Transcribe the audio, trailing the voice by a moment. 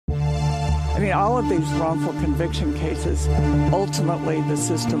mean, all of these wrongful conviction cases, ultimately the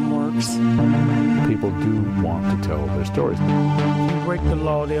system works. People do want to tell their stories. You break the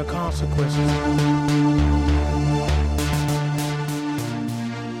law, there are consequences.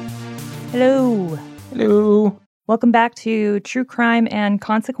 Hello. Hello. Welcome back to True Crime and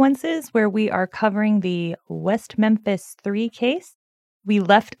Consequences, where we are covering the West Memphis 3 case. We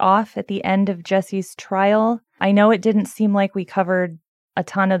left off at the end of Jesse's trial. I know it didn't seem like we covered a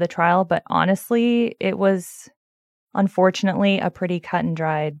ton of the trial, but honestly, it was, unfortunately, a pretty cut and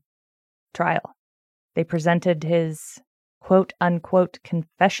dried trial. They presented his quote-unquote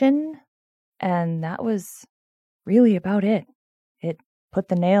confession, and that was really about it. It put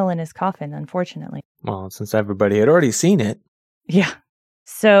the nail in his coffin, unfortunately. Well, since everybody had already seen it. Yeah.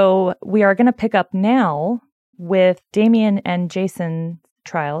 So we are going to pick up now with Damien and Jason's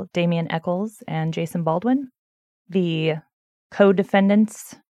trial, Damien Echols and Jason Baldwin, the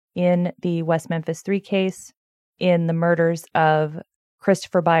co-defendants in the West Memphis 3 case in the murders of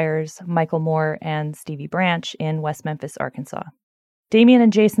Christopher Byers, Michael Moore, and Stevie Branch in West Memphis, Arkansas. Damien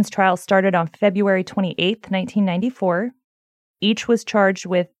and Jason's trial started on February 28th, 1994. Each was charged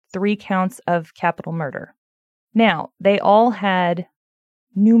with 3 counts of capital murder. Now, they all had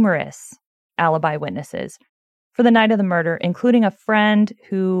numerous alibi witnesses for the night of the murder, including a friend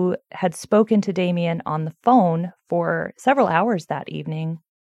who had spoken to Damien on the phone for several hours that evening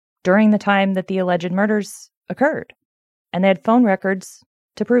during the time that the alleged murders occurred. And they had phone records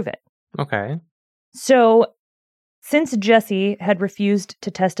to prove it. Okay. So, since Jesse had refused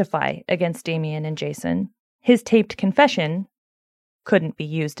to testify against Damien and Jason, his taped confession couldn't be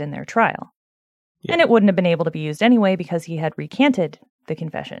used in their trial. Yeah. And it wouldn't have been able to be used anyway because he had recanted the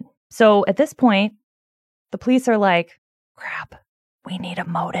confession. So at this point, the police are like, crap, we need a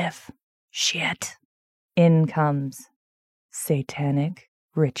motive. Shit. In comes satanic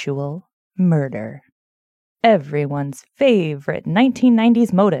ritual murder. Everyone's favorite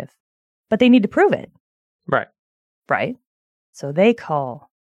 1990s motive. But they need to prove it. Right. Right? So they call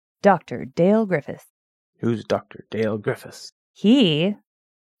Dr. Dale Griffiths. Who's Dr. Dale Griffiths? He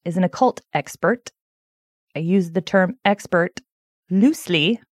is an occult expert. I use the term expert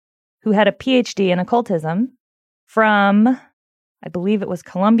loosely, who had a PhD in occultism from, I believe it was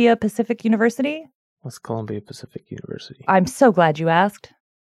Columbia Pacific University. What's Columbia Pacific University? I'm so glad you asked.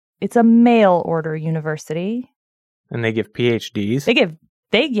 It's a mail order university. And they give PhDs?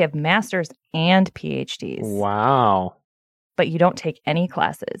 They give masters and PhDs. Wow. But you don't take any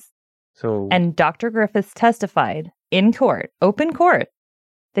classes. So, and Dr. Griffiths testified in court, open court,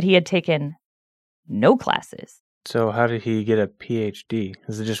 that he had taken no classes. So how did he get a PhD?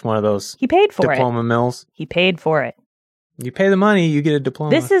 Is it just one of those he paid for diploma mills? He paid for it. You pay the money, you get a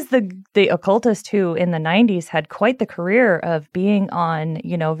diploma. This is the occultist who in the 90s had quite the career of being on,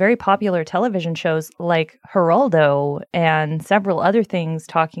 very popular television shows like Geraldo and several other things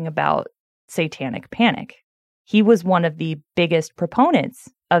talking about satanic panic. He was one of the biggest proponents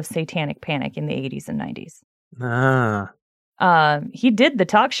of satanic panic in the 80s and 90s. He did the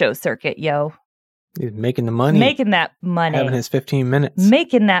talk show circuit, yo. He's making the money. Making that money. Having his 15 minutes.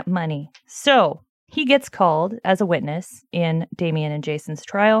 Making that money. So he gets called as a witness in Damien and Jason's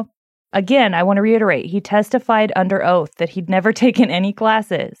trial. Again, I want to reiterate, he testified under oath that he'd never taken any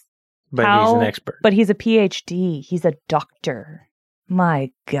classes. But he's an expert. But he's a PhD. He's a doctor.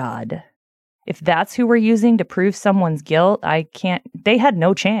 My God. If that's who we're using to prove someone's guilt, they had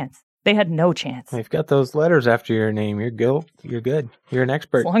no chance. They had no chance. You've got those letters after your name. You're good. You're an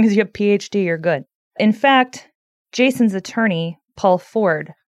expert. As long as you have PhD, you're good. In fact, Jason's attorney, Paul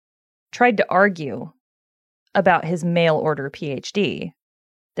Ford, tried to argue about his mail order PhD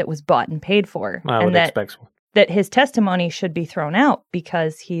that was bought and paid for. I would expect so. That his testimony should be thrown out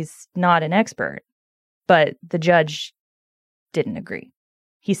because he's not an expert. But the judge didn't agree.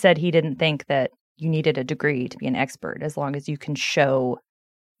 He said he didn't think that you needed a degree to be an expert as long as you can show,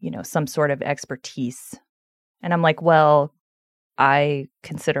 some sort of expertise. And I'm like, well, I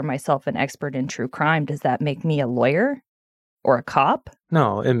consider myself an expert in true crime. Does that make me a lawyer or a cop?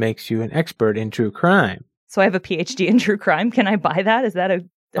 No, it makes you an expert in true crime. So I have a PhD in true crime. Can I buy that? Is that a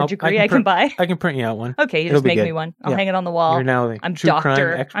degree I can buy? I can print you out one. Okay, you just make me one. I'll hang it on the wall. You're now I'm true Dr.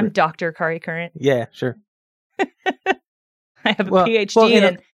 crime expert. I'm Dr. Kari Current. Yeah, sure. I have a PhD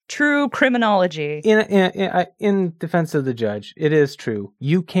in true criminology. In defense of the judge, it is true.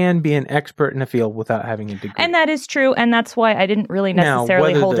 You can be an expert in a field without having a degree. And that is true, and that's why I didn't really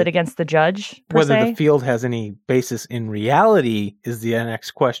necessarily hold it against the judge, Whether the field has any basis in reality is the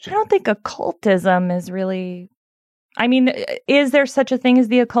next question. I don't think occultism is really I mean, is there such a thing as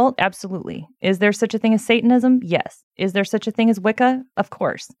the occult? Absolutely. Is there such a thing as Satanism? Yes. Is there such a thing as Wicca? Of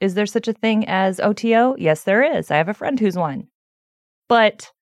course. Is there such a thing as OTO? Yes, there is. I have a friend who's one.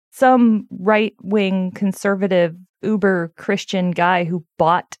 But some right-wing conservative uber Christian guy who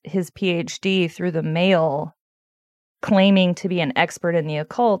bought his PhD through the mail claiming to be an expert in the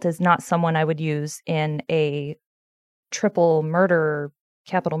occult is not someone I would use in a triple murder,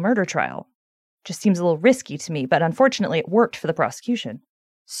 capital murder trial. Just seems a little risky to me, but unfortunately it worked for the prosecution.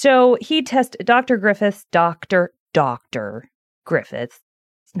 So he tested Dr. Griffiths, Dr. Griffiths.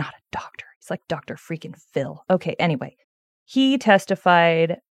 He's not a doctor. He's like Dr. freaking Phil. Okay, anyway. He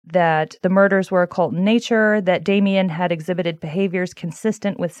testified that the murders were occult in nature, that Damien had exhibited behaviors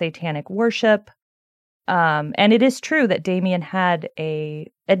consistent with satanic worship. And it is true that Damien had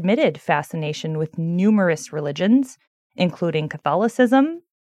a admitted fascination with numerous religions, including Catholicism,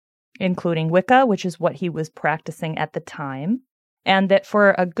 including Wicca, which is what he was practicing at the time, and that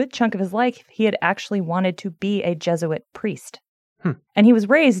for a good chunk of his life, he had actually wanted to be a Jesuit priest. And he was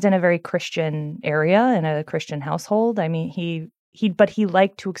raised in a very Christian area, in a Christian household. I mean, but he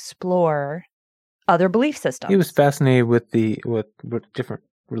liked to explore other belief systems. He was fascinated with different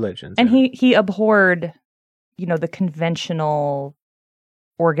religions. And he abhorred, the conventional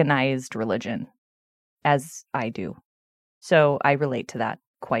organized religion, as I do. So I relate to that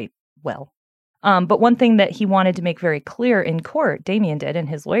quite well. But one thing that he wanted to make very clear in court, Damien did, and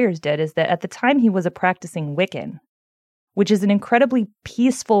his lawyers did, is that at the time he was a practicing Wiccan, which is an incredibly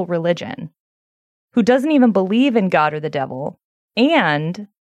peaceful religion, who doesn't even believe in God or the devil, and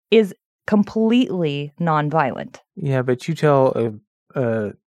is completely nonviolent. Yeah, but you tell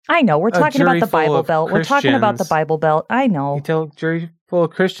I know, we're talking about the Bible Belt. We're talking about the Bible Belt. I know. You tell a jury full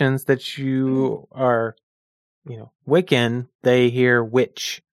of Christians that you are, Wiccan, they hear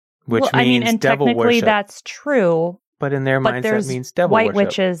witch, which means and devil technically worship. That's true. But in their minds, that means devil white worship.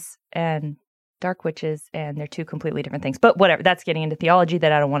 witches and dark witches, and they're two completely different things. But whatever, that's getting into theology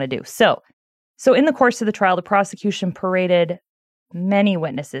that I don't want to do. So in the course of the trial, the prosecution paraded many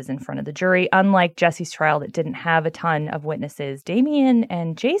witnesses in front of the jury. Unlike Jesse's trial that didn't have a ton of witnesses, Damien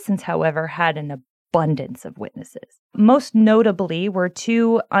and Jason's, however, had an abundance of witnesses. Most notably were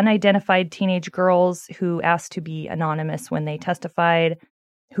two unidentified teenage girls who asked to be anonymous when they testified,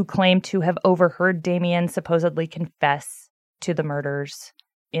 who claimed to have overheard Damien supposedly confess to the murders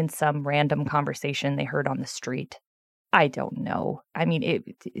in some random conversation they heard on the street. I don't know. I mean,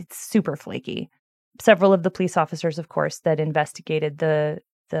 it's super flaky. Several of the police officers, of course, that investigated the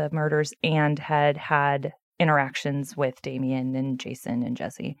murders and had interactions with Damien and Jason and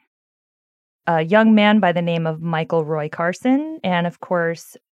Jesse. A young man by the name of Michael Roy Carson, and of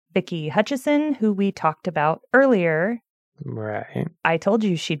course, Vicki Hutchison, who we talked about earlier. Right. I told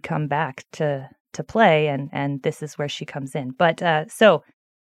you she'd come back to play, and this is where she comes in. But so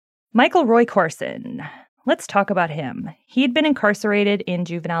Michael Roy Carson, let's talk about him. He'd been incarcerated in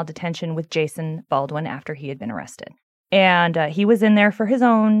juvenile detention with Jason Baldwin after he had been arrested. And he was in there for his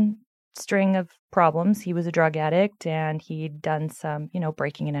own string of problems. He was a drug addict, and he'd done some,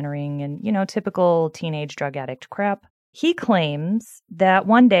 breaking and entering and, typical teenage drug addict crap. He claims that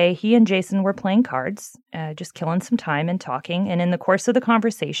one day he and Jason were playing cards, just killing some time and talking. And in the course of the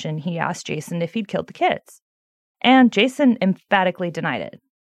conversation, he asked Jason if he'd killed the kids. And Jason emphatically denied it.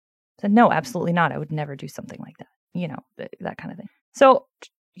 Said, no, absolutely not. I would never do something like that. That kind of thing. So,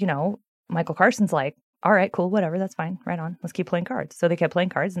 Michael Carson's like, all right, cool, whatever, that's fine. Right on. Let's keep playing cards. So they kept playing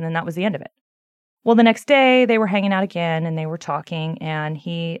cards, and then that was the end of it. Well, the next day, they were hanging out again, and they were talking, and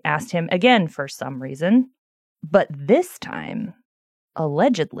he asked him again for some reason. But this time,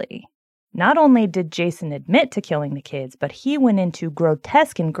 allegedly, not only did Jason admit to killing the kids, but he went into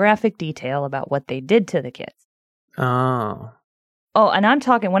grotesque and graphic detail about what they did to the kids. Oh, and I'm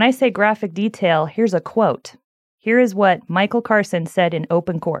talking, when I say graphic detail, here's a quote. Here is what Michael Carson said in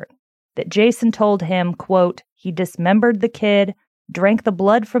open court. That Jason told him, quote, he dismembered the kid, drank the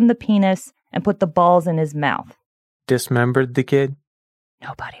blood from the penis, and put the balls in his mouth. Dismembered the kid?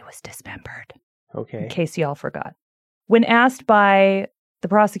 Nobody was dismembered. Okay. In case y'all forgot. When asked by the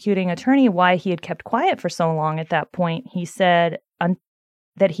prosecuting attorney why he had kept quiet for so long at that point, he said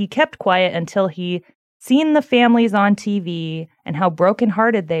that he kept quiet until he seen the families on TV and how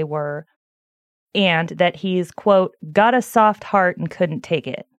brokenhearted they were, and that he's, quote, got a soft heart and couldn't take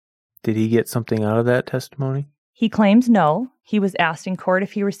it. Did he get something out of that testimony? He claims no. He was asked in court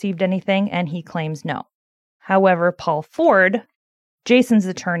if he received anything, and he claims no. However, Paul Ford, Jason's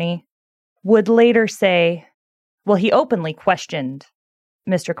attorney, would later say, well, he openly questioned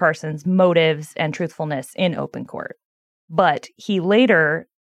Mr. Carson's motives and truthfulness in open court. But he later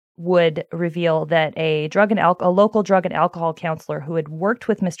would reveal that a local drug and alcohol counselor who had worked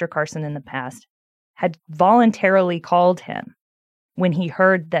with Mr. Carson in the past had voluntarily called him when he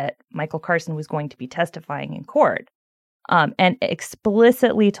heard that Michael Carson was going to be testifying in court, and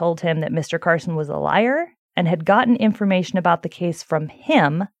explicitly told him that Mr. Carson was a liar and had gotten information about the case from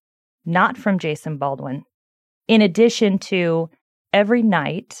him, not from Jason Baldwin, in addition to every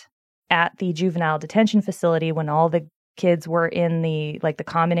night at the juvenile detention facility when all the kids were in the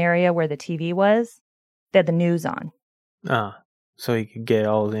common area where the TV was, they had the news on. So you could get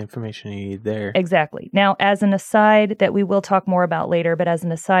all the information you need there. Exactly. Now, as an aside that we will talk more about later, but as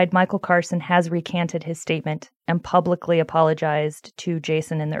an aside, Michael Carson has recanted his statement and publicly apologized to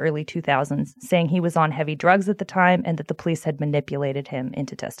Jason in the early 2000s, saying he was on heavy drugs at the time and that the police had manipulated him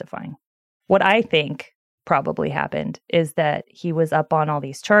into testifying. What I think probably happened is that he was up on all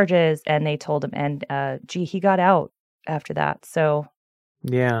these charges and they told him, and he got out after that. So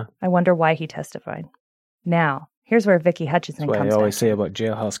yeah, I wonder why he testified. Now, here's where Vicki Hutchison comes in. That's what I always say about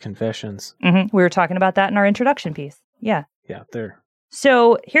jailhouse confessions. Mm-hmm. We were talking about that in our introduction piece. Yeah. Yeah, there.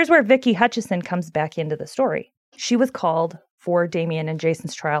 So here's where Vicki Hutchison comes back into the story. She was called for Damien and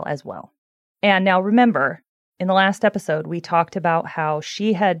Jason's trial as well. And now remember, in the last episode, we talked about how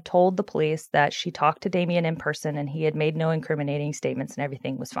she had told the police that she talked to Damien in person and he had made no incriminating statements and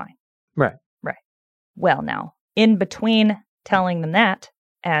everything was fine. Right. Right. Well, now, in between telling them that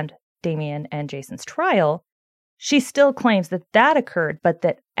and Damien and Jason's trial, she still claims that that occurred, but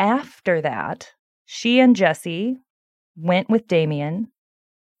that after that, she and Jesse went with Damien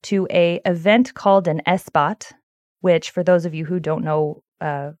to a event called an Esbat, which, for those of you who don't know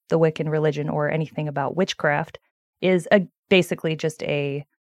the Wiccan religion or anything about witchcraft, is basically just a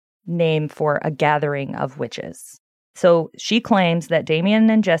name for a gathering of witches. So she claims that Damien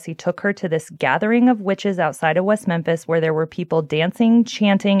and Jesse took her to this gathering of witches outside of West Memphis where there were people dancing,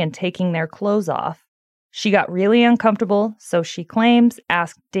 chanting, and taking their clothes off. She got really uncomfortable, so she claims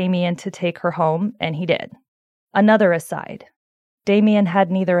asked Damien to take her home, and he did. Another aside, Damien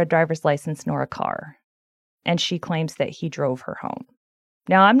had neither a driver's license nor a car, and she claims that he drove her home.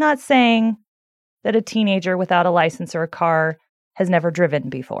 Now, I'm not saying that a teenager without a license or a car has never driven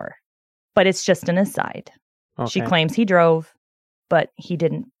before, but it's just an aside. Okay. She claims he drove, but he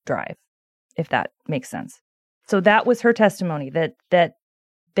didn't drive, if that makes sense. So that was her testimony, that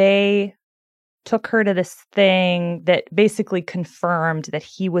they took her to this thing that basically confirmed that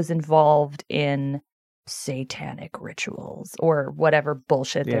he was involved in satanic rituals or whatever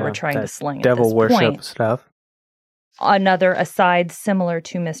bullshit they were trying to sling at this devil worship point. Stuff. Another aside similar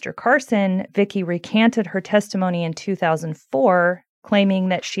to Mr. Carson, Vicki recanted her testimony in 2004, claiming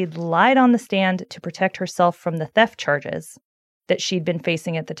that she'd lied on the stand to protect herself from the theft charges that she'd been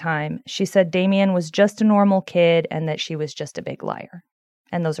facing at the time. She said Damien was just a normal kid and that she was just a big liar.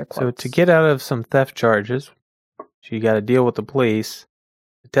 And those are quotes. So to get out of some theft charges, she got to deal with the police,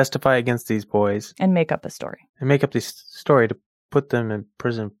 testify against these boys. And make up a story. And make up this story to put them in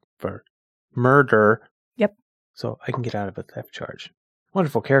prison for murder. Yep. So I can get out of a theft charge.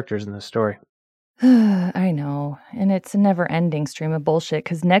 Wonderful characters in this story. I know. And it's a never-ending stream of bullshit,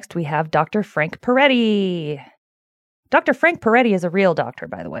 because next we have Dr. Frank Peretti. Dr. Frank Peretti is a real doctor,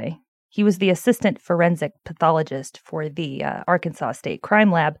 by the way. He was the assistant forensic pathologist for the Arkansas State Crime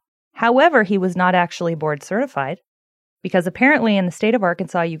Lab. However, he was not actually board certified, because apparently in the state of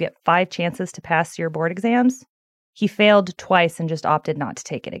Arkansas, you get 5 chances to pass your board exams. He failed twice and just opted not to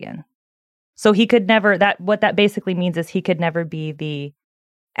take it again. So he could never, what that basically means is he could never be the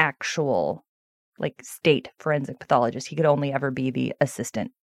actual state forensic pathologist. He could only ever be the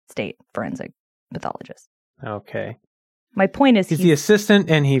assistant state forensic pathologist. Okay. My point is he's the assistant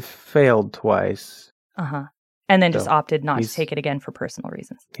and he failed twice. Uh-huh. And then just opted not to take it again for personal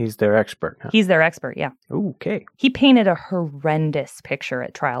reasons. He's their expert. Huh? He's their expert, yeah. Okay. He painted a horrendous picture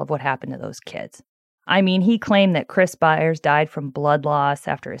at trial of what happened to those kids. I mean, he claimed that Chris Byers died from blood loss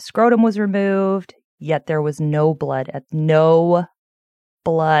after his scrotum was removed, yet there was no blood at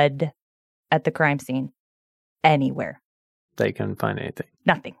the crime scene anywhere. They couldn't find anything.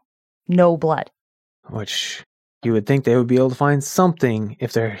 Nothing. No blood. Which you would think they would be able to find something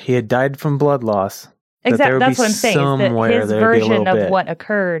if he had died from blood loss. Exactly. That's what I'm saying. Is that his version of what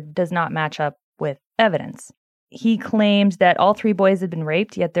occurred does not match up with evidence. He claimed that all 3 boys had been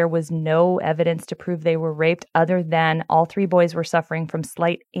raped, yet there was no evidence to prove they were raped other than all 3 boys were suffering from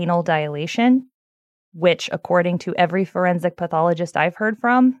slight anal dilation, which, according to every forensic pathologist I've heard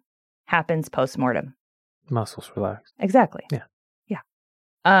from, happens post-mortem. Muscles relax. Exactly. Yeah.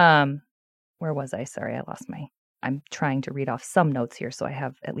 Yeah. Where was I? Sorry, I'm trying to read off some notes here so I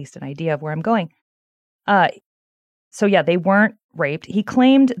have at least an idea of where I'm going. So yeah, they weren't raped. He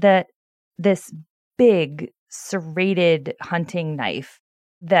claimed that this big serrated hunting knife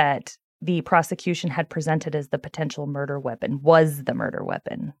that the prosecution had presented as the potential murder weapon was the murder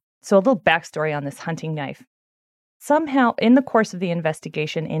weapon. So a little backstory on this hunting knife. Somehow, in the course of the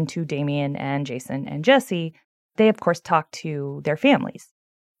investigation into Damien and Jason and Jesse, they, of course, talked to their families.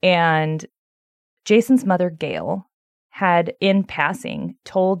 And Jason's mother, Gail, had, in passing,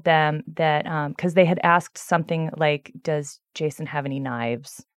 told them that, because they had asked something like, does Jason have any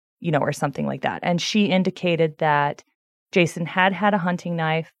knives, or something like that. And she indicated that Jason had a hunting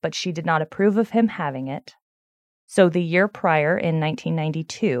knife, but she did not approve of him having it. So the year prior, in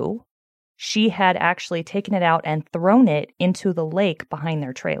 1992, she had actually taken it out and thrown it into the lake behind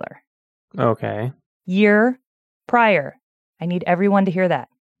their trailer. Okay. Year prior. I need everyone to hear that.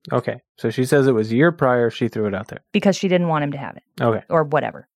 Okay. So she says it was a year prior she threw it out there. Because she didn't want him to have it. Okay. Or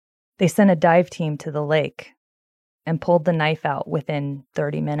whatever. They sent a dive team to the lake and pulled the knife out within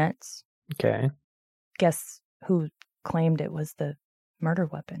 30 minutes. Okay. Guess who claimed it was the murder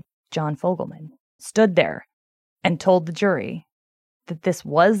weapon? John Fogelman stood there and told the jury that this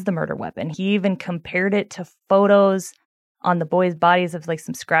was the murder weapon. He even compared it to photos on the boys' bodies of like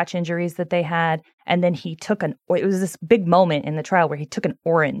some scratch injuries that they had. And then he took it was this big moment in the trial where he took an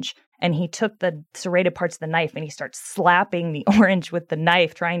orange and he took the serrated parts of the knife and he starts slapping the orange with the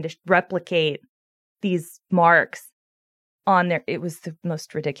knife, trying to replicate these marks on there. It was the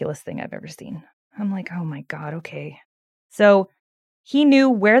most ridiculous thing I've ever seen. I'm like, oh my God, okay. So he knew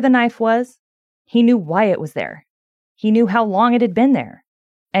where the knife was. He knew why it was there. He knew how long it had been there.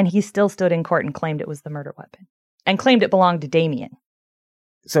 And he still stood in court and claimed it was the murder weapon. And claimed it belonged to Damien.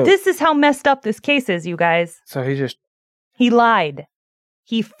 So this is how messed up this case is, you guys. So he lied.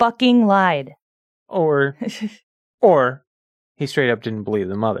 He fucking lied. Or he straight up didn't believe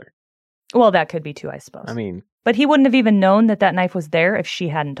the mother. Well, that could be too, I suppose. I mean, but he wouldn't have even known that knife was there if she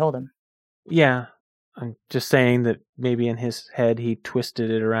hadn't told him. Yeah. I'm just saying that maybe in his head he twisted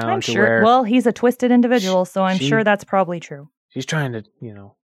it around I'm to sure. where... Well, he's a twisted individual, so I'm sure that's probably true. She's trying to,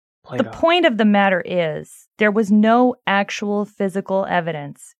 play The point of the matter is, there was no actual physical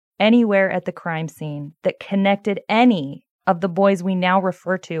evidence anywhere at the crime scene that connected any of the boys we now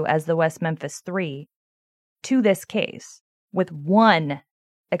refer to as the West Memphis Three to this case, with one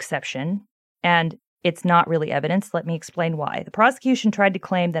exception, and it's not really evidence. Let me explain why. The prosecution tried to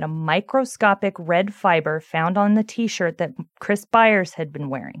claim that a microscopic red fiber found on the T-shirt that Chris Byers had been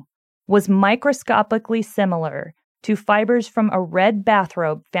wearing was microscopically similar to fibers from a red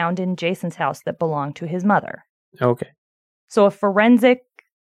bathrobe found in Jason's house that belonged to his mother. Okay. So a forensic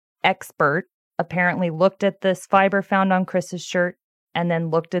expert apparently looked at this fiber found on Chris's shirt and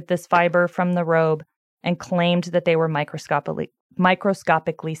then looked at this fiber from the robe and claimed that they were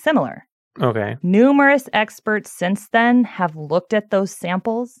microscopically similar. Okay. Numerous experts since then have looked at those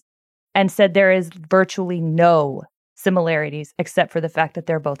samples and said there is virtually no similarities except for the fact that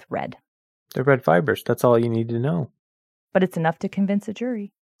they're both red. They're red fibers. That's all you need to know. But it's enough to convince a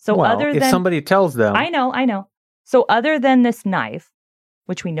jury. So well, other than if somebody tells them... I know. So other than this knife,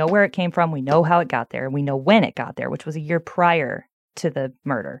 which we know where it came from, we know how it got there, we know when it got there, which was a year prior to the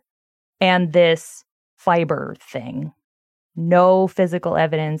murder, and this fiber thing, no physical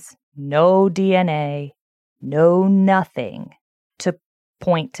evidence, no DNA, no nothing to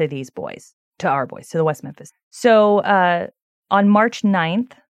point to these boys, to our boys, to the West Memphis. So on March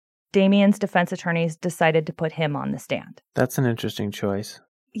 9th, Damien's defense attorneys decided to put him on the stand. That's an interesting choice.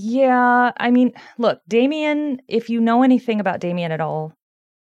 Yeah, I mean, look, Damien, if you know anything about Damien at all,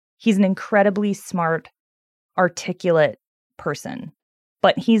 he's an incredibly smart, articulate person.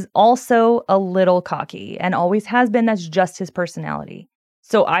 But he's also a little cocky and always has been. That's just his personality.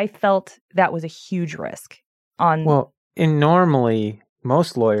 So I felt that was a huge risk on... Well, normally,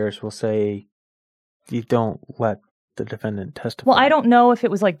 most lawyers will say you don't let the defendant testify. Well, I don't know if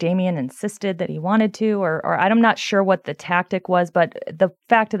it was like Damien insisted that he wanted to, or I'm not sure what the tactic was, but the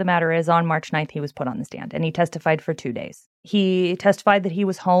fact of the matter is on March 9th, he was put on the stand and he testified for 2 days. He testified that he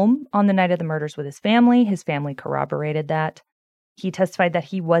was home on the night of the murders with his family. His family corroborated that. He testified that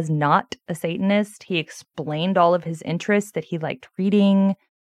he was not a Satanist. He explained all of his interests, that he liked reading,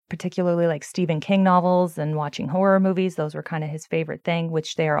 particularly like Stephen King novels and watching horror movies. Those were kind of his favorite thing,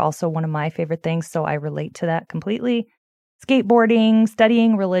 which they are also one of my favorite things. So I relate to that completely. Skateboarding,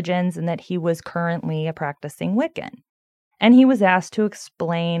 studying religions, and that he was currently a practicing Wiccan. And he was asked to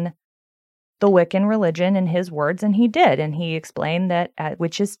explain the Wiccan religion in his words, and he did. And he explained that,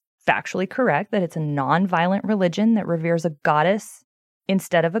 which is factually correct, that it's a non-violent religion that reveres a goddess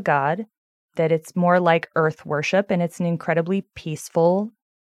instead of a god, that it's more like earth worship, and it's an incredibly peaceful,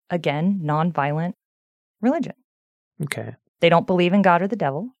 again, non-violent religion. Okay. They don't believe in God or the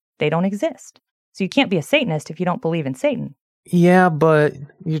devil. They don't exist. So you can't be a Satanist if you don't believe in Satan. Yeah, but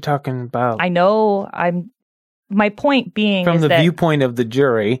you're talking about I know. My point being from is the that, viewpoint of the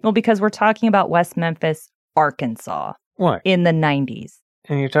jury. well, because we're talking about West Memphis, Arkansas What? in the 90s.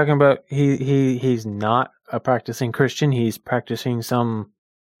 And you're talking about he's not a practicing Christian. He's practicing some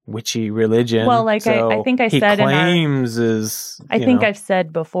witchy religion. Well, like I think I said he in our, claims is. I think I've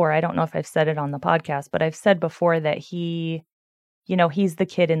said before, I don't know if I've said it on the podcast, but I've said before that he's the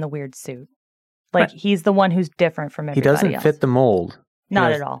kid in the weird suit. Like, Right. he's the one who's different from He everybody doesn't else. fit the mold.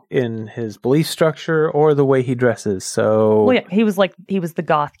 Not at all. In his belief structure or the way he dresses. So Well, yeah, he was the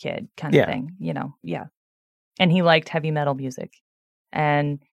goth kid kind of Yeah. thing, yeah. And he liked heavy metal music.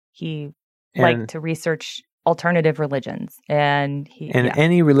 And he liked to research alternative religions. And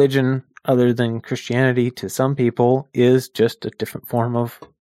any religion other than Christianity to some people is just a different form of,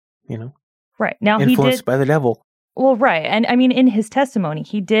 right. Now influenced by the devil. Well, right. And I mean, in his testimony,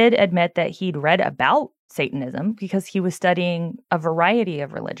 he did admit that he'd read about Satanism because he was studying a variety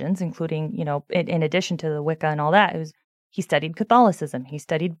of religions, including, in addition to the Wicca and all that, he studied Catholicism, he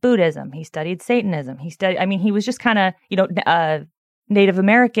studied Buddhism, he studied Satanism, he was just kind of, Native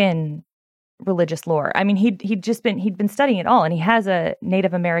American religious lore. I mean, he'd been studying it all, and he has a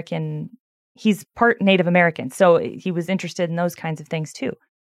Native American, he's part Native American, so he was interested in those kinds of things too.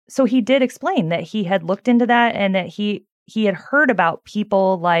 So he did explain that he had looked into that and that he had heard about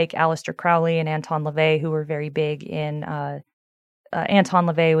people like Aleister Crowley and Anton LaVey, who were very big in, Anton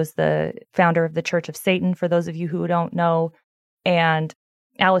LaVey was the founder of the Church of Satan, for those of you who don't know. And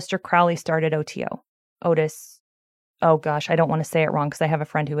Aleister Crowley started OTO. Otis, oh gosh, I don't want to say it wrong because I have a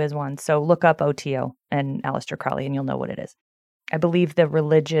friend who is one. So look up OTO and Aleister Crowley and you'll know what it is. I believe the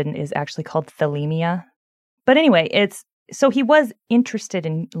religion is actually called Thelema. But anyway, so he was interested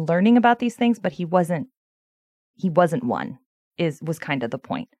in learning about these things, but he wasn't one, was kind of the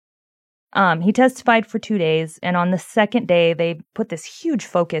point. He testified for 2 days, and on the second day, they put this huge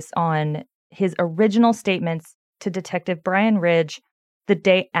focus on his original statements to Detective Brian Ridge the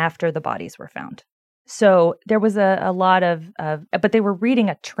day after the bodies were found. So there was a lot of, but they were reading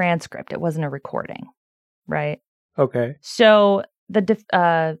a transcript. It wasn't a recording, right? Okay. So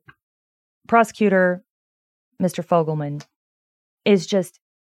the prosecutor, Mr. Fogelman, is just,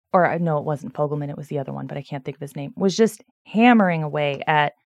 or no, it wasn't Fogelman, it was the other one, but I can't think of his name, was just hammering away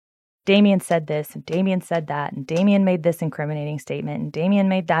at Damien said this, and Damien said that, and Damien made this incriminating statement, and Damien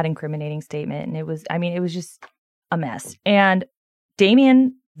made that incriminating statement, and it was just a mess. And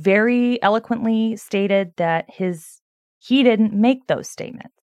Damien very eloquently stated that he didn't make those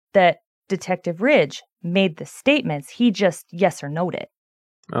statements, that Detective Ridge made the statements, he just yes or no'd it.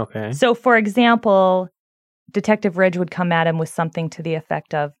 Okay. So, for example, Detective Ridge would come at him with something to the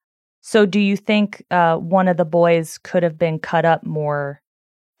effect of, so do you think one of the boys could have been cut up more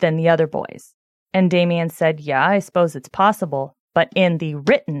than the other boys? And Damien said, yeah, I suppose it's possible. But in the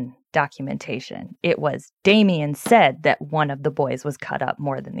written documentation, it was Damien said that one of the boys was cut up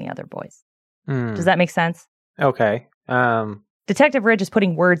more than the other boys. Does that make sense? Okay. Detective Ridge is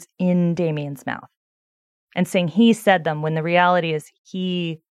putting words in Damien's mouth and saying he said them when the reality is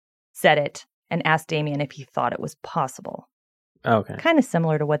he said it and asked Damien if he thought it was possible. Okay. Kind of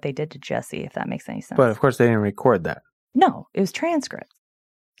similar to what they did to Jesse, if that makes any sense. But of course they didn't record that. No, it was transcripts.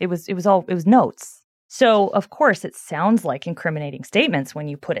 It was notes. So of course it sounds like incriminating statements when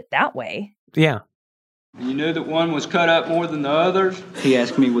you put it that way. Yeah. You knew that one was cut up more than the others? He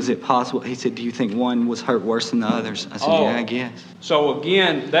asked me, was it possible? He said, do you think one was hurt worse than the others? I said, yeah, I guess. So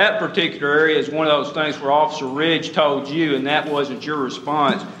again, that particular area is one of those things where Officer Ridge told you, and that wasn't your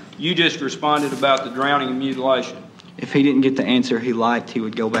response. You just responded about the drowning and mutilation. If he didn't get the answer he liked, he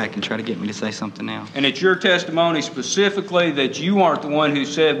would go back and try to get me to say something else. And it's your testimony specifically that you aren't the one who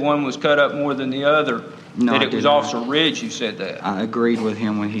said one was cut up more than the other? No, that I it was didn't. Officer Ridge who said that? I agreed with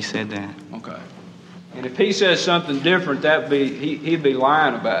him when he said that. Okay. And if he says something different, he'd be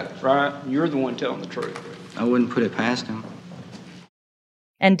lying about it, right? You're the one telling the truth. I wouldn't put it past him.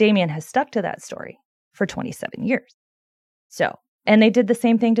 And Damien has stuck to that story for 27 years. So, and they did the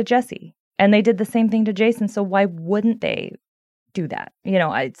same thing to Jesse. And they did the same thing to Jason. So why wouldn't they do that?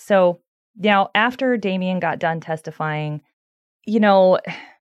 So now after Damien got done testifying, it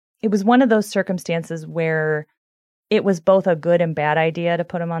was one of those circumstances where it was both a good and bad idea to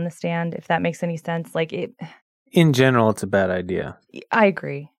put him on the stand, if that makes any sense. In general, it's a bad idea. I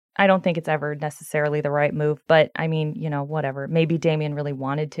agree. I don't think it's ever necessarily the right move, but I mean, whatever. Maybe Damien really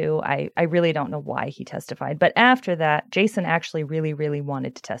wanted to. I really don't know why he testified. But after that, Jason actually really, really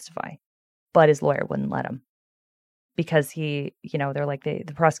wanted to testify, but his lawyer wouldn't let him because they're like,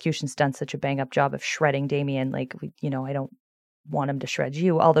 the prosecution's done such a bang up job of shredding Damien. I want him to shred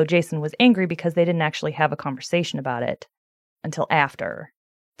you. Although Jason was angry because they didn't actually have a conversation about it until after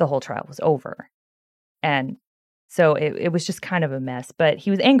the whole trial was over. And so it was just kind of a mess. But he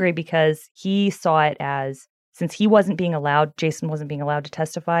was angry because he saw it as, since Jason wasn't being allowed to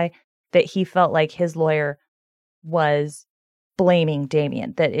testify, that he felt like his lawyer was blaming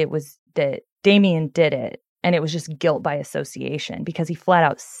Damien, that Damien did it, and it was just guilt by association, because he flat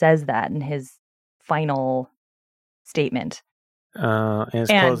out says that in his final statement. In his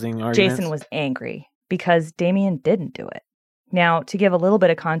closing arguments. Jason was angry because Damien didn't do it. Now, to give a little bit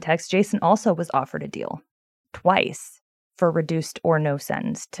of context, Jason also was offered a deal twice for reduced or no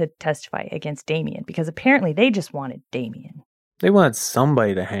sentence to testify against Damien, because apparently they just wanted Damien. They wanted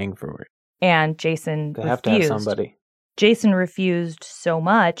somebody to hang for it. And Jason They refused. have to have somebody. Jason refused so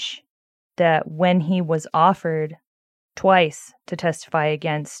much that when he was offered twice to testify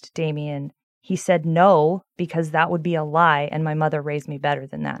against Damien, he said no, because that would be a lie, and my mother raised me better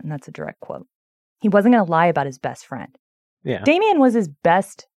than that. And that's a direct quote. He wasn't going to lie about his best friend. Yeah. Damien was his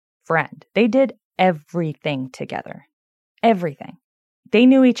best friend. They did everything together. Everything. They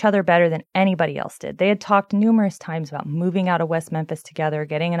knew each other better than anybody else did. They had talked numerous times about moving out of West Memphis together,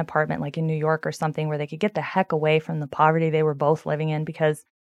 getting an apartment like in New York or something where they could get the heck away from the poverty they were both living in, because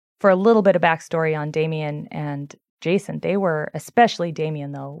for a little bit of backstory on Damien and Jason, they were, especially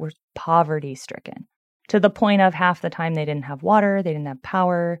Damien though, were poverty stricken to the point of half the time they didn't have water, they didn't have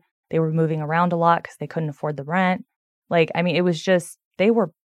power, they were moving around a lot because they couldn't afford the rent. It was just, they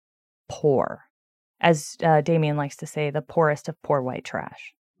were poor. As Damien likes to say, the poorest of poor white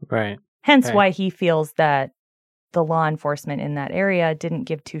trash. Right. Hence Okay. why he feels that the law enforcement in that area didn't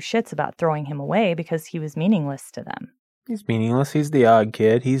give two shits about throwing him away, because he was meaningless to them. He's meaningless. He's the odd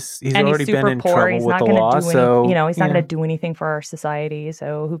kid. He's And already he's super been in poor. trouble He's with not the gonna law, do so he's not going to do anything for our society.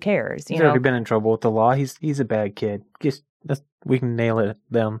 So who cares? He's already been in trouble with the law. He's a bad kid. We can nail it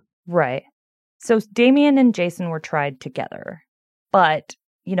them. Right. So Damien and Jason were tried together, but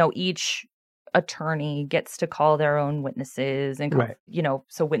each attorney gets to call their own witnesses, and Right.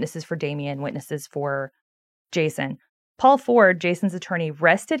 So witnesses for Damien, witnesses for Jason. Paul Ford, Jason's attorney,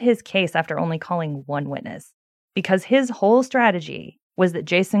 rested his case after only calling one witness, because his whole strategy was that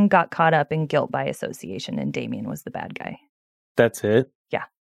Jason got caught up in guilt by association and Damien was the bad guy. That's it. Yeah.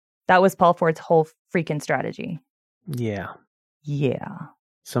 That was Paul Ford's whole freaking strategy. Yeah. Yeah.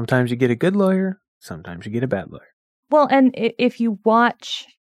 Sometimes you get a good lawyer. Sometimes you get a bad lawyer. Well, and if you watch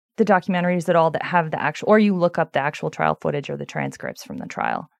the documentaries at all that have the actual, or you look up the actual trial footage or the transcripts from the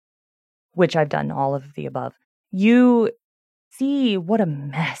trial, which I've done all of the above, you see what a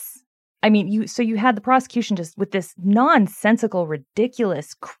mess. I mean, you had the prosecution just with this nonsensical,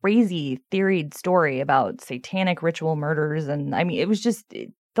 ridiculous, crazy theoried story about satanic ritual murders. And I mean, it was just,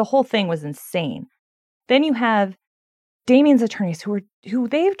 the whole thing was insane. Then you have Damien's attorneys who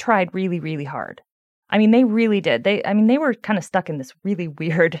they've tried really, really hard. I mean, they really did. They were kind of stuck in this really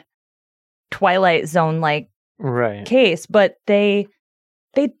weird Twilight Zone-like Right. case, but they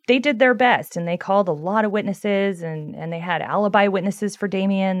did their best, and they called a lot of witnesses, and they had alibi witnesses for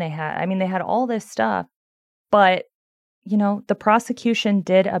Damien. They had all this stuff, but the prosecution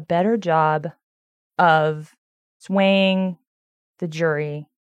did a better job of swaying the jury,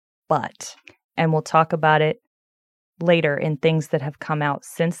 and we'll talk about it later in things that have come out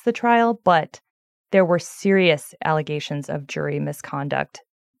since the trial, but there were serious allegations of jury misconduct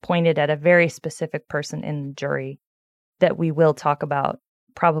pointed at a very specific person in the jury that we will talk about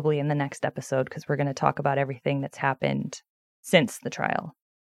probably in the next episode, because we're going to talk about everything that's happened since the trial.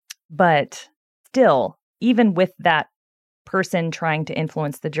 But still, even with that person trying to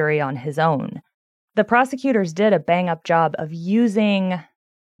influence the jury on his own, the prosecutors did a bang-up job of using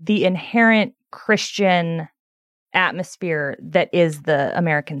the inherent Christian atmosphere that is the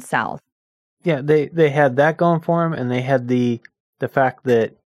American South. Yeah, they had that going for him, and they had the fact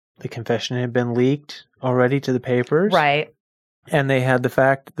that the confession had been leaked already to the papers. Right. And they had the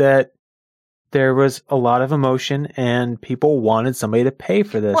fact that there was a lot of emotion and people wanted somebody to pay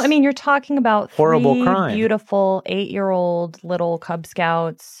for this. Well, I mean, you're talking about horrible three crime. Beautiful 8-year-old little Cub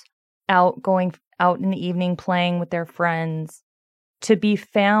Scouts going out in the evening playing with their friends, to be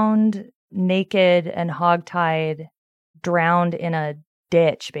found naked and hogtied, drowned in a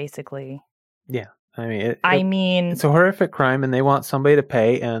ditch, basically. Yeah. I mean, It's a horrific crime, and they want somebody to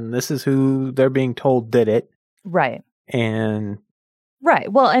pay, and this is who they're being told did it. Right. And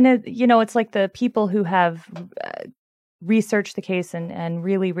right. Well, and it's like the people who have researched the case and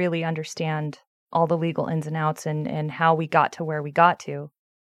really, really understand all the legal ins and outs and how we got to where we got to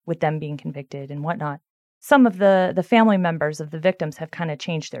with them being convicted and whatnot. Some of the family members of the victims have kind of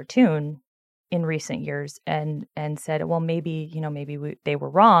changed their tune in recent years and said, well, maybe they were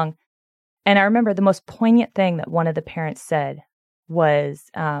wrong. And I remember the most poignant thing that one of the parents said was,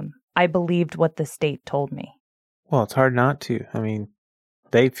 I believed what the state told me. Well, it's hard not to. I mean,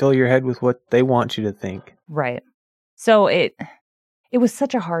 they fill your head with what they want you to think. Right. So it was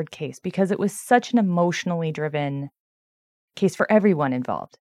such a hard case because it was such an emotionally driven case for everyone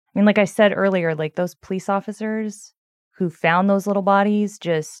involved. I mean, like I said earlier, like those police officers who found those little bodies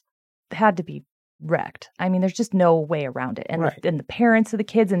just had to be wrecked. I mean, there's just no way around it. And, Right. and the parents of the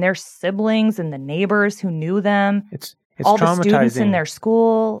kids and their siblings and the neighbors who knew them, It's all traumatizing. the students in their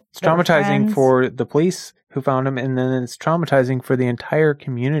school. It's their traumatizing friends. for the police who found him, and then it's traumatizing for the entire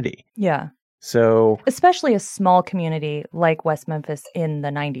community. Yeah. So, Especially a small community like West Memphis in the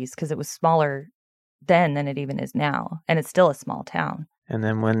 90s, because it was smaller then than it even is now. And it's still a small town. and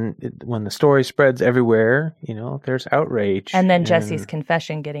then when the story spreads everywhere, there's outrage. And then Jesse's and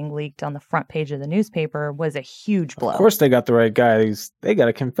confession getting leaked on the front page of the newspaper was a huge blow. Of course, they got the right guy. They got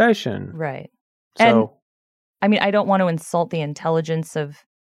a confession. Right. So, And I mean, I don't want to insult the intelligence of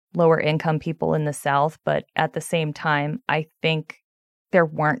lower income people in the South, but at the same time, I think there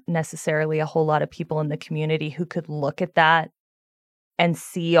weren't necessarily a whole lot of people in the community who could look at that and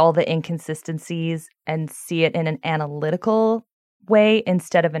see all the inconsistencies and see it in an analytical way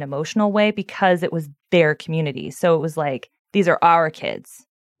instead of an emotional way because it was their community. So it was like, these are our kids.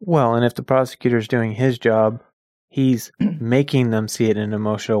 well, and if the prosecutor's doing his job, he's making them see it in an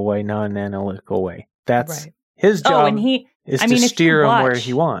emotional way, not an analytical way. That's Right. his job. Oh, and is I to mean, if you steer him where watch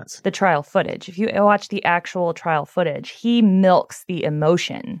he wants. the trial footage, if you watch the actual trial footage, he milks the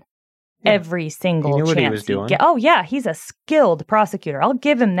emotion Yeah. every single He knew what he chance was doing. Oh, yeah, he's a skilled prosecutor. I'll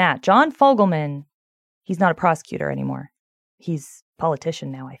give him that. John Fogelman, he's not a prosecutor anymore. He's a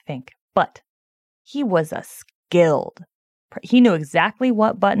politician now, I think. But he was a skilled. He knew exactly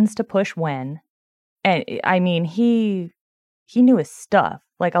what buttons to push when. And I mean, he knew his stuff.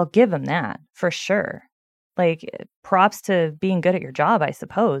 Like, I'll give him that for sure. Like, props to being good at your job, I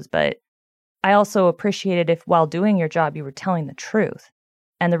suppose. But I also appreciated if while doing your job, you were telling the truth.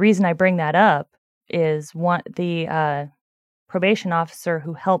 And the reason I bring that up is the probation officer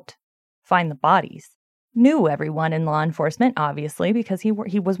who helped find the bodies knew everyone in law enforcement, obviously, because he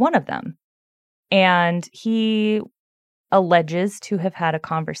was one of them. And he alleges to have had a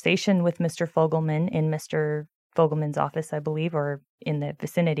conversation with Mr. Fogelman in Mr. Fogelman's office, I believe, or in the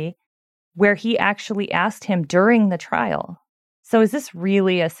vicinity, where he actually asked him during the trial, so is this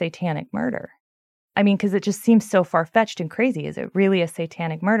really a satanic murder? I mean, because it just seems so far-fetched and crazy. Is it really a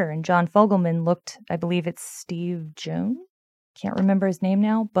satanic murder? And John Fogelman looked, I believe it's Steve Jones? Can't remember his name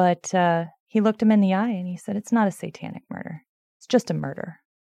now, but he looked him in the eye and he said, it's not a satanic murder. It's just a murder.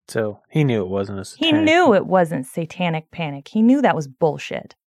 So he knew it wasn't a He satanic. knew it wasn't satanic panic. He knew that was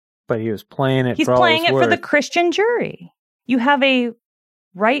bullshit. But he was playing it He's for all playing it's it for the worth. Christian jury. You have a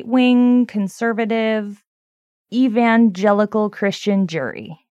right-wing, conservative, evangelical Christian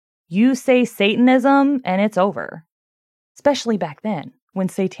jury. You say Satanism and it's over. Especially back then, when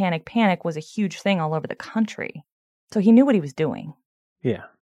satanic panic was a huge thing all over the country. So he knew what he was doing. Yeah.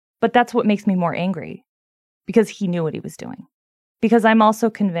 But that's what makes me more angry. Because he knew what he was doing. Because I'm also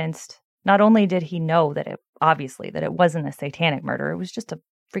convinced, not only did he know that it wasn't a satanic murder, it was just a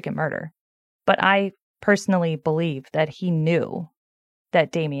freaking murder. But I personally believe that he knew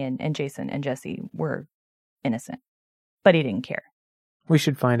that Damien and Jason and Jesse were innocent. But he didn't care. We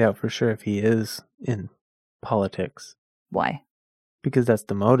should find out for sure if he is in politics. Why? Because that's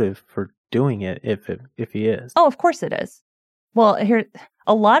the motive for doing it, if he is. Oh, of course it is. Well, here,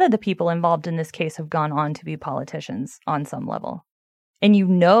 a lot of the people involved in this case have gone on to be politicians on some level. And you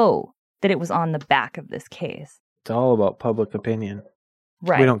know that it was on the back of this case. It's all about public opinion.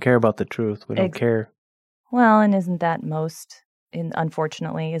 Right. We don't care about the truth. We don't care. Well, and isn't that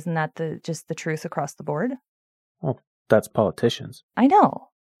unfortunately, isn't that just the truth across the board? Well, that's politicians. I know.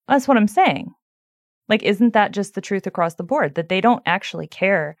 That's what I'm saying. Like, isn't that just the truth across the board? That they don't actually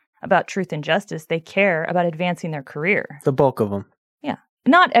care about truth and justice. They care about advancing their career. The bulk of them. Yeah.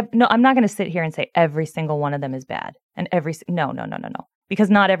 No, I'm not going to sit here and say every single one of them is bad. And no. Because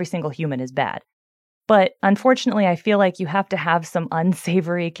not every single human is bad. But unfortunately, I feel like you have to have some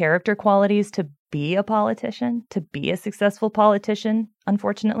unsavory character qualities to be a politician, to be a successful politician,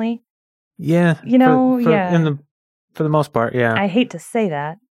 unfortunately. Yeah. For the most part, yeah. I hate to say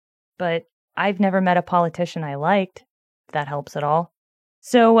that, but I've never met a politician I liked, if that helps at all.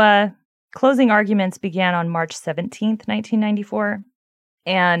 So closing arguments began on March 17th, 1994,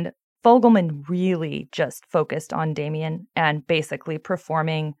 and Fogelman really just focused on Damien and basically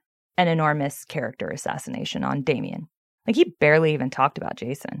performing an enormous character assassination on Damien. Like, he barely even talked about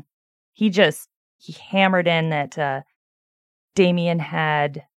Jason. He hammered in that Damien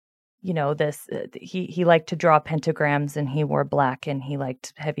had, this, he liked to draw pentagrams and he wore black and he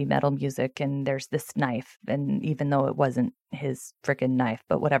liked heavy metal music and there's this knife. And even though it wasn't his freaking knife,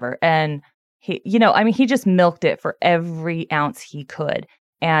 but whatever. And he just milked it for every ounce he could.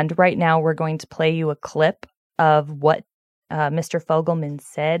 And right now we're going to play you a clip of what Mr. Fogelman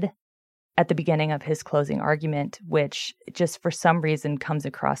said at the beginning of his closing argument, which just for some reason comes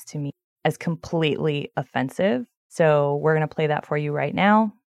across to me as completely offensive. So we're going to play that for you right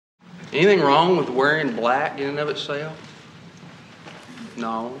now. Anything wrong with wearing black in and of itself?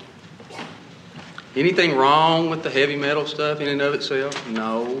 No. Anything wrong with the heavy metal stuff in and of itself?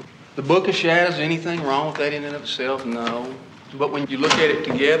 No. The Book of Shadows, anything wrong with that in and of itself? No. But when you look at it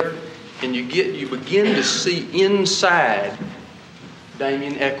together and you begin to see inside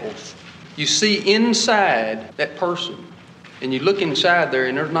Damien Echols, you see inside that person and you look inside there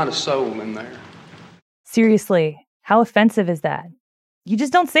and there's not a soul in there. Seriously, how offensive is that? You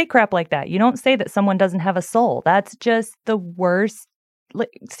just don't say crap like that. You don't say that someone doesn't have a soul. That's just the worst.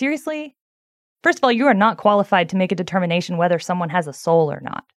 Seriously? First of all, you are not qualified to make a determination whether someone has a soul or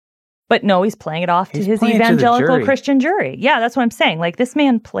not. But no, he's playing it off to his evangelical Christian jury. Yeah, that's what I'm saying. Like, this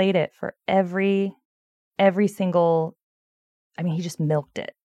man played it for every single, he just milked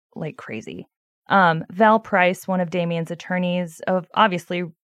it like crazy. Val Price, one of Damien's attorneys, obviously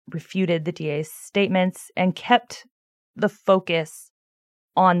refuted the DA's statements and kept the focus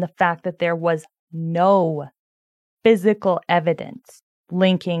on the fact that there was no physical evidence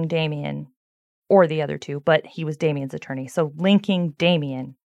linking Damien or the other two, but he was Damien's attorney. So linking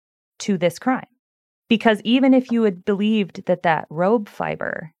Damien to this crime. Because even if you had believed that robe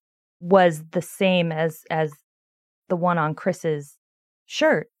fiber was the same as the one on Chris's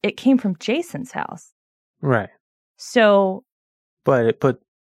shirt, it came from Jason's house. Right. So. But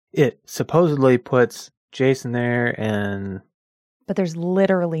it supposedly puts Jason there But there's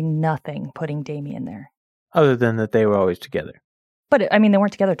literally nothing putting Damien there. Other than that they were always together. But they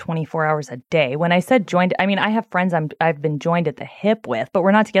weren't together 24 hours a day. When I said joined, I have friends I've been joined at the hip with, but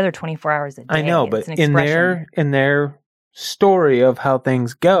we're not together 24 hours a day. I know, but in their story of how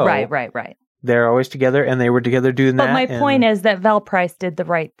things go. Right. They're always together and they were together doing that. But my point is that Val Price did the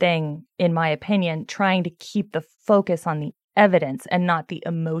right thing, in my opinion, trying to keep the focus on the evidence and not the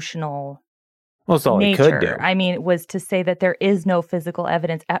emotional that's all nature. He could do. It was to say that there is no physical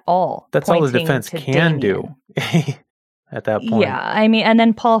evidence at all. That's all the defense can do at that point. Yeah, and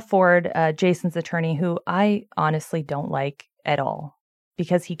then Paul Ford, Jason's attorney, who I honestly don't like at all,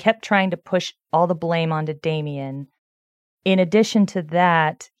 because he kept trying to push all the blame onto Damien. In addition to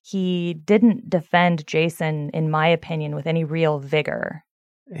that, he didn't defend Jason, in my opinion, with any real vigor.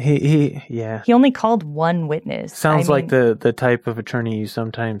 He only called one witness. Sounds like the type of attorney you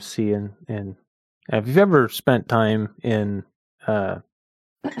sometimes see in have you ever spent time in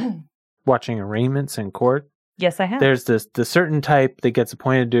watching arraignments in court? Yes, I have. There's the certain type that gets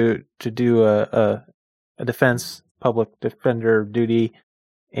appointed to do a defense public defender duty,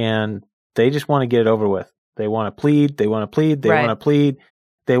 and they just want to get it over with. They want to plead. They want to plead.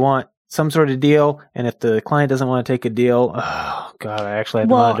 They want some sort of deal, and if the client doesn't want to take a deal, oh God, I actually have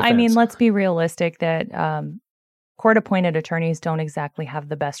to run a defense. Let's be realistic that court-appointed attorneys don't exactly have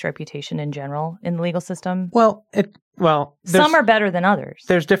the best reputation in general in the legal system. Some are better than others.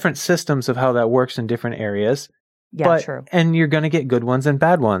 There's different systems of how that works in different areas. Yeah, true. And you're going to get good ones and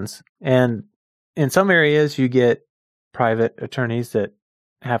bad ones. And in some areas, you get private attorneys that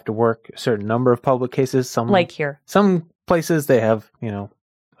have to work a certain number of public cases. Some, like here. Some places they have,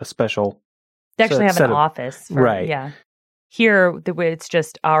 a special. They actually have an office. Right. Yeah. Here, it's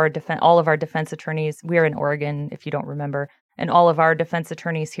just all of our defense attorneys. We're in Oregon, if you don't remember. And all of our defense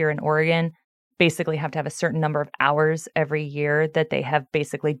attorneys here in Oregon basically have to have a certain number of hours every year that they have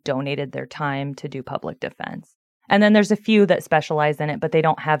basically donated their time to do public defense. And then there's a few that specialize in it, but they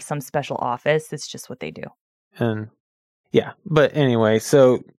don't have some special office. It's just what they do. And yeah, but anyway,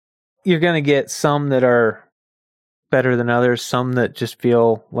 so you're going to get some that are better than others, some that just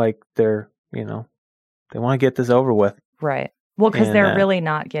feel like they're, they want to get this over with. Right. Well, because they're really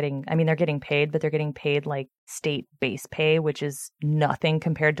not getting, they're getting paid, but they're getting paid like state base pay, which is nothing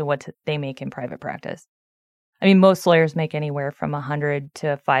compared to what they make in private practice. Most lawyers make anywhere from $100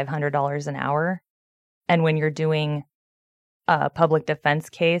 to $500 an hour. And when you're doing a public defense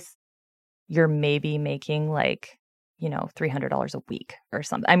case, you're maybe making like, $300 a week or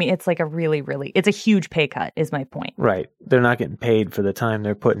something. It's like it's a huge pay cut is my point. Right. They're not getting paid for the time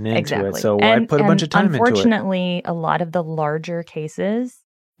they're putting into it. So why put a bunch of time into it? Unfortunately, a lot of the larger cases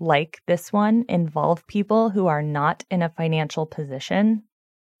like this one involve people who are not in a financial position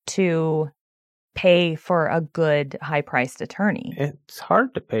to pay for a good high-priced attorney. It's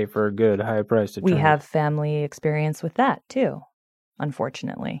hard to pay for a good high-priced attorney. We have family experience with that too,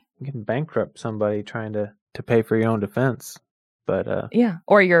 unfortunately. You can bankrupt somebody trying to pay for your own defense. But yeah,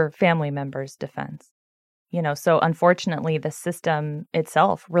 or your family member's defense. So unfortunately, the system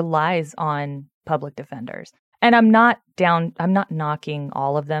itself relies on public defenders. And I'm not knocking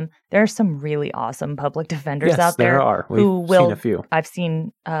all of them. There are some really awesome public defenders out there. There are. We've seen a few. I've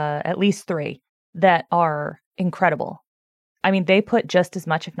seen at least 3 that are incredible. I mean, they put just as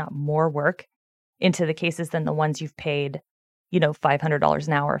much, if not more, work into the cases than the ones you've paid, $500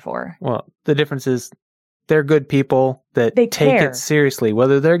 an hour for. Well, the difference is they're good people that they take care. It seriously.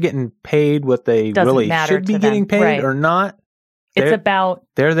 Whether they're getting paid what they Doesn't really matter should be to getting them. paid Right. or not. It's about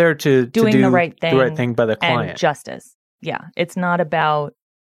they're there to doing do the right thing by the client. and justice. Yeah, it's not about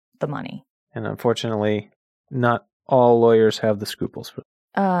the money. And unfortunately, not all lawyers have the scruples for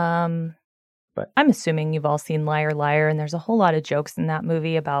But I'm assuming you've all seen Liar, Liar, and there's a whole lot of jokes in that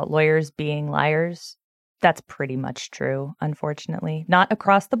movie about lawyers being liars. That's pretty much true, unfortunately. Not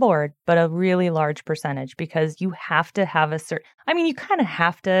across the board, but a really large percentage, because you have to have you kind of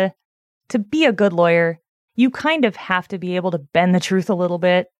have to be a good lawyer, you kind of have to be able to bend the truth a little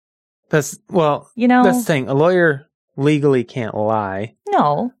bit. That's the thing. A lawyer legally can't lie.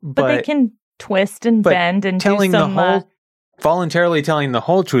 No, but they can twist and bend and telling do some... voluntarily telling the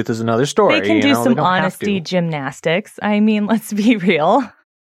whole truth is another story. They can do some honesty gymnastics. I mean, let's be real.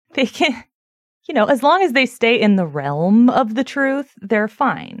 They can, as long as they stay in the realm of the truth, they're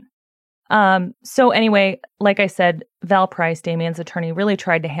fine. So anyway, like I said, Val Price, Damien's attorney, really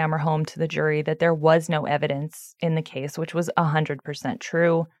tried to hammer home to the jury that there was no evidence in the case, which was 100%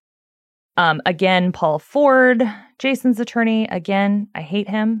 true. Again, Paul Ford, Jason's attorney, again, I hate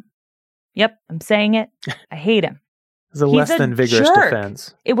him. Yep, I'm saying it. I hate him. It was a less than vigorous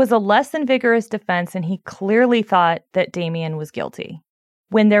defense. It was a less than vigorous defense, and he clearly thought that Damien was guilty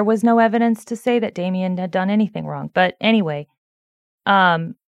when there was no evidence to say that Damien had done anything wrong. But anyway,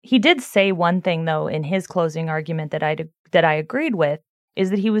 he did say one thing, though, in his closing argument that I agreed with,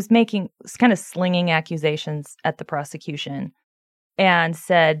 is that he was kind of slinging accusations at the prosecution and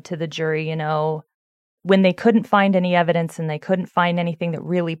said to the jury, when they couldn't find any evidence and they couldn't find anything that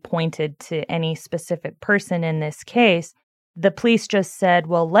really pointed to any specific person in this case, the police just said,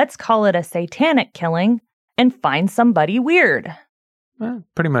 well, let's call it a satanic killing and find somebody weird. Well,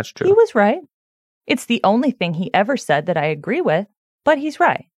 pretty much true. He was right. It's the only thing he ever said that I agree with, but he's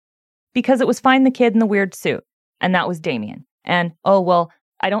right. Because it was find the kid in the weird suit, and that was Damien. And, oh, well,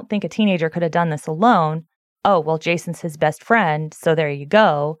 I don't think a teenager could have done this alone. Oh, well, Jason's his best friend, so there you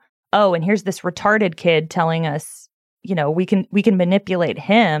go. Oh, and here's this retarded kid telling us, we can manipulate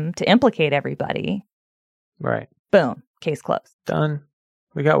him to implicate everybody. Right. Boom. Case closed. Done.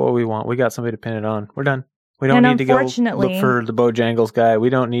 We got what we want. We got somebody to pin it on. We're done. We don't need to go look for the Bojangles guy. We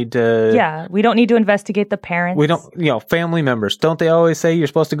don't need to... Yeah, we don't need to investigate the parents. We don't... family members. Don't they always say you're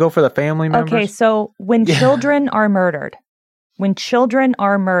supposed to go for the family members? Okay, so when children are murdered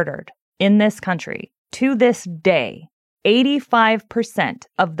in this country, to this day, 85%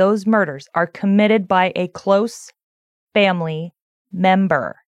 of those murders are committed by a close family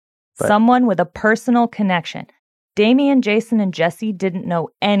member, someone with a personal connection. Damien, Jason, and Jesse didn't know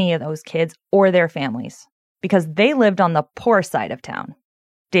any of those kids or their families because they lived on the poor side of town.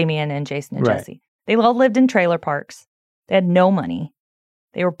 Damien and Jason and Jesse. They all lived in trailer parks. They had no money.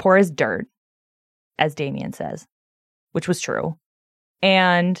 They were poor as dirt, as Damien says, which was true.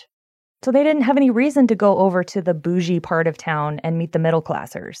 And so they didn't have any reason to go over to the bougie part of town and meet the middle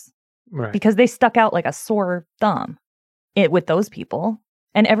classers. Right. Because they stuck out like a sore thumb with those people.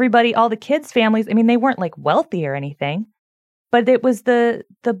 And everybody, all the kids' families, I mean, they weren't like wealthy or anything, but it was the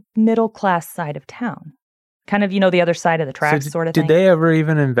middle class side of town. Kind of, the other side of the tracks sort of thing. Did they ever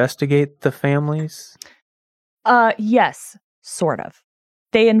even investigate the families? Yes, sort of.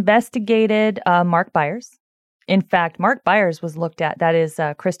 They investigated Mark Byers. In fact, Mark Byers was looked at. That is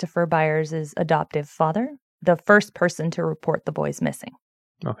Christopher Byers' adoptive father, the first person to report the boys missing.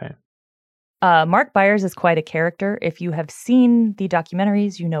 Okay. Mark Byers is quite a character. If you have seen the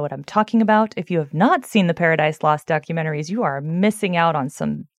documentaries, you know what I'm talking about. If you have not seen the Paradise Lost documentaries, you are missing out on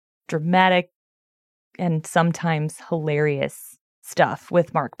some dramatic and sometimes hilarious stuff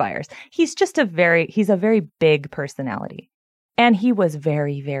with Mark Byers. He's a very big personality. And he was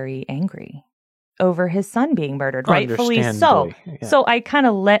very, very angry over his son being murdered, rightfully so. Yeah. So I kind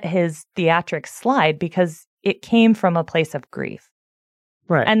of let his theatrics slide because it came from a place of grief.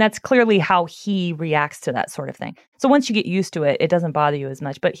 Right. And that's clearly how he reacts to that sort of thing. So once you get used to it, it doesn't bother you as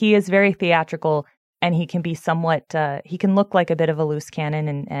much. But he is very theatrical and he can be somewhat, he can look like a bit of a loose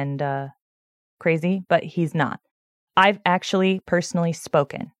cannon and crazy, but he's not. I've actually personally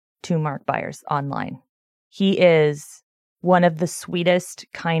spoken to Mark Byers online. He is one of the sweetest,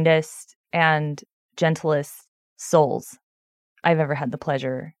 kindest, and gentlest souls I've ever had the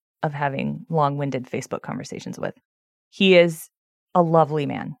pleasure of having long-winded Facebook conversations with. He is a lovely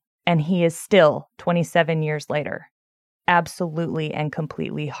man, and he is still, 27 years later, absolutely and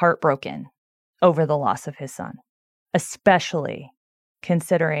completely heartbroken over the loss of his son, especially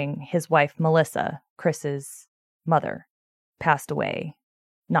considering his wife, Melissa, Chris's mother, passed away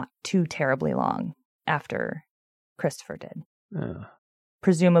not too terribly long after Christopher did.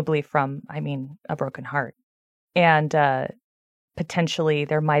 Presumably from, a broken heart. And potentially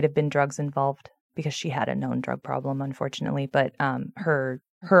there might have been drugs involved because she had a known drug problem, unfortunately, but her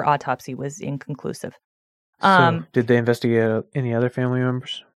autopsy was inconclusive. So did they investigate any other family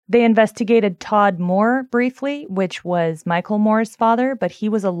members? They investigated Todd Moore briefly, which was Michael Moore's father, but he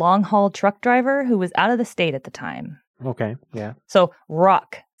was a long-haul truck driver who was out of the state at the time. Okay, yeah. So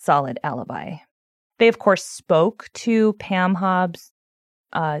rock solid alibi. They, of course, spoke to Pam Hobbs,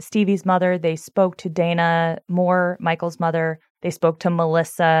 Stevie's mother. They spoke to Dana Moore, Michael's mother. They spoke to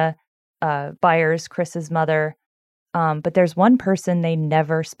Melissa Byers, Chris's mother. But there's one person they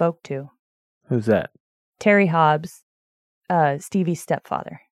never spoke to. Who's that? Terry Hobbs, Stevie's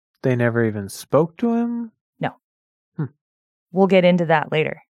stepfather. They never even spoke to him? No. We'll get into that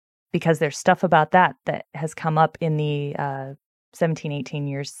later because there's stuff about that has come up in the 17, 18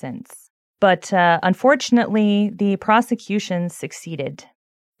 years since. But unfortunately, the prosecution succeeded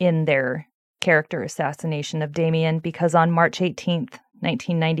in their character assassination of Damien because on March 18th,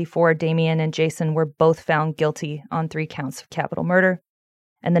 1994, Damien and Jason were both found guilty on 3 counts of capital murder.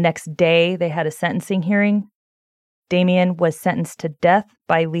 And the next day, they had a sentencing hearing. Damien was sentenced to death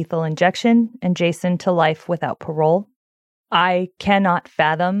by lethal injection and Jason to life without parole. I cannot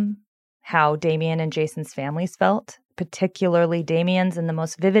fathom how Damien and Jason's families felt, particularly Damien's, and the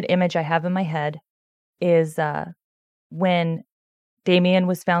most vivid image I have in my head is when Damien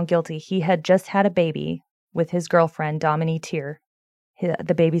was found guilty. He had just had a baby with his girlfriend, Dominique Tier.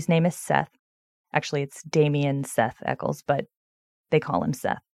 The baby's name is Seth. Actually, it's Damien Seth Eccles, but they call him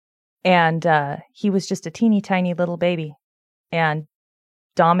Seth. And he was just a teeny tiny little baby. And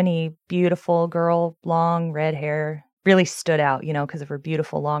Dominique, beautiful girl, long red hair, really stood out, because of her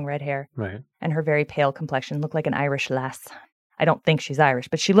beautiful long red hair. Right. And her very pale complexion, looked like an Irish lass. I don't think she's Irish,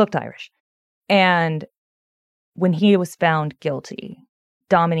 but she looked Irish. And when he was found guilty,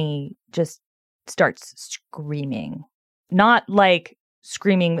 Dominique just starts screaming. Not like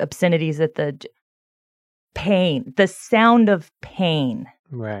screaming obscenities at the pain, the sound of pain.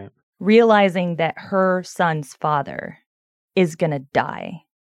 Right. Realizing that her son's father is going to die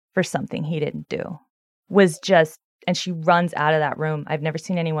for something he didn't do was just, and she runs out of that room. I've never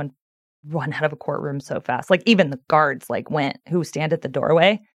seen anyone run out of a courtroom so fast. Like even the guards who stand at the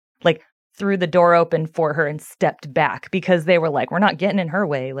doorway, threw the door open for her and stepped back because they were like, we're not getting in her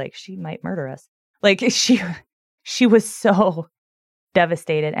way. She might murder us. She was so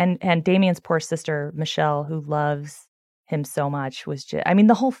devastated. And Damien's poor sister, Michelle, who loves him so much, was just,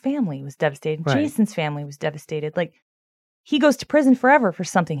 the whole family was devastated. Right. Jason's family was devastated. He goes to prison forever for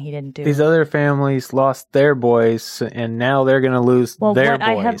something he didn't do. These other families lost their boys, and now they're going to lose their boys. What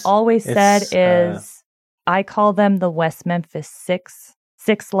I have always said is, I call them the West Memphis Six.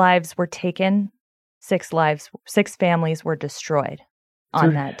 6 lives were taken. 6 families were destroyed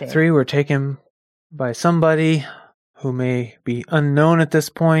on that day. 3 were taken by somebody who may be unknown at this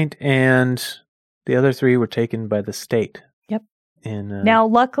point, and the other 3 were taken by the state. Yep. Now,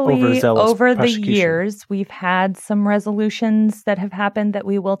 luckily, over the years, we've had some resolutions that have happened that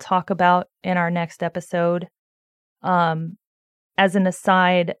we will talk about in our next episode. As an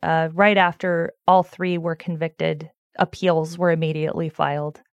aside, right after all 3 were convicted, appeals were immediately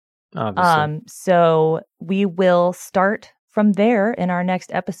filed. Obviously. So we will start from there in our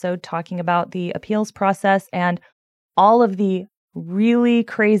next episode talking about the appeals process and all of the really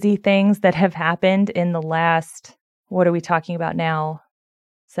crazy things that have happened in the last, what are we talking about now?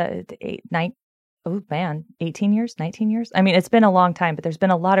 18 years, 19 years? It's been a long time, but there's been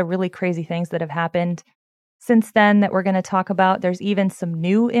a lot of really crazy things that have happened since then that we're going to talk about. There's even some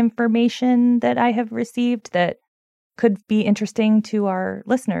new information that I have received that could be interesting to our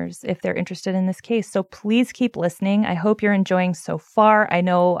listeners if they're interested in this case. So please keep listening. I hope you're enjoying so far. I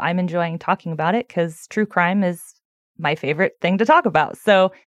know I'm enjoying talking about it because true crime is my favorite thing to talk about.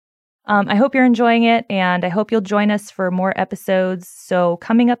 So I hope you're enjoying it, and I hope you'll join us for more episodes. So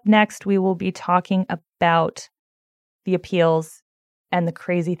coming up next, we will be talking about the appeals and the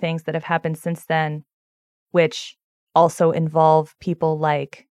crazy things that have happened since then. which also involve people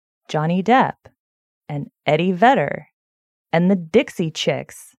like Johnny Depp and Eddie Vedder and the Dixie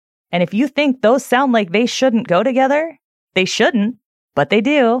Chicks. And if you think those sound like they shouldn't go together, they shouldn't, but they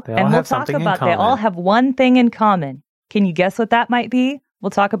do. They all and we'll have talk something in about they all common. have one thing in common. Can you guess what that might be? We'll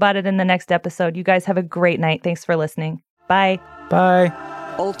talk about it in the next episode. You guys have a great night. Thanks for listening. Bye. Bye.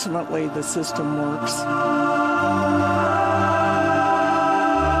 Ultimately, the system works.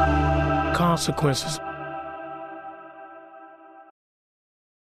 Consequences.